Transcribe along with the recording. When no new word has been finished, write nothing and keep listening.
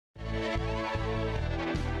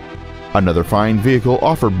Another fine vehicle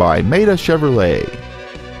offered by Maita Chevrolet.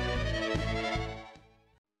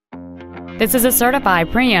 This is a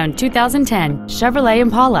certified pre-owned 2010 Chevrolet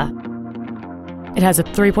Impala. It has a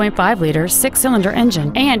 3.5-liter six-cylinder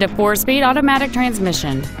engine and a 4-speed automatic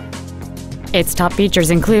transmission. Its top features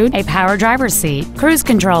include a power driver's seat, cruise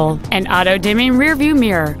control, an auto-dimming rearview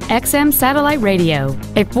mirror, XM satellite radio,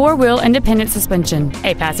 a 4-wheel independent suspension,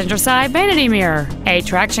 a passenger side vanity mirror, a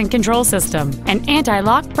traction control system, an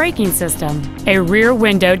anti-lock braking system, a rear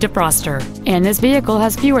window defroster, and this vehicle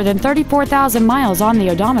has fewer than 34,000 miles on the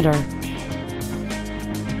odometer.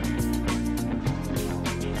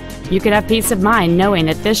 You can have peace of mind knowing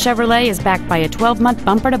that this Chevrolet is backed by a 12-month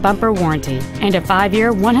bumper-to-bumper warranty and a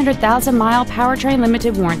 5-year, 100,000-mile powertrain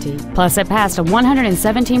limited warranty. Plus, it passed a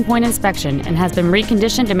 117-point inspection and has been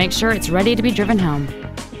reconditioned to make sure it's ready to be driven home.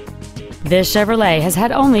 This Chevrolet has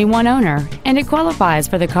had only one owner, and it qualifies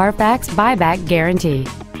for the Carfax buyback guarantee.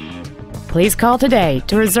 Please call today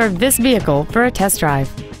to reserve this vehicle for a test drive.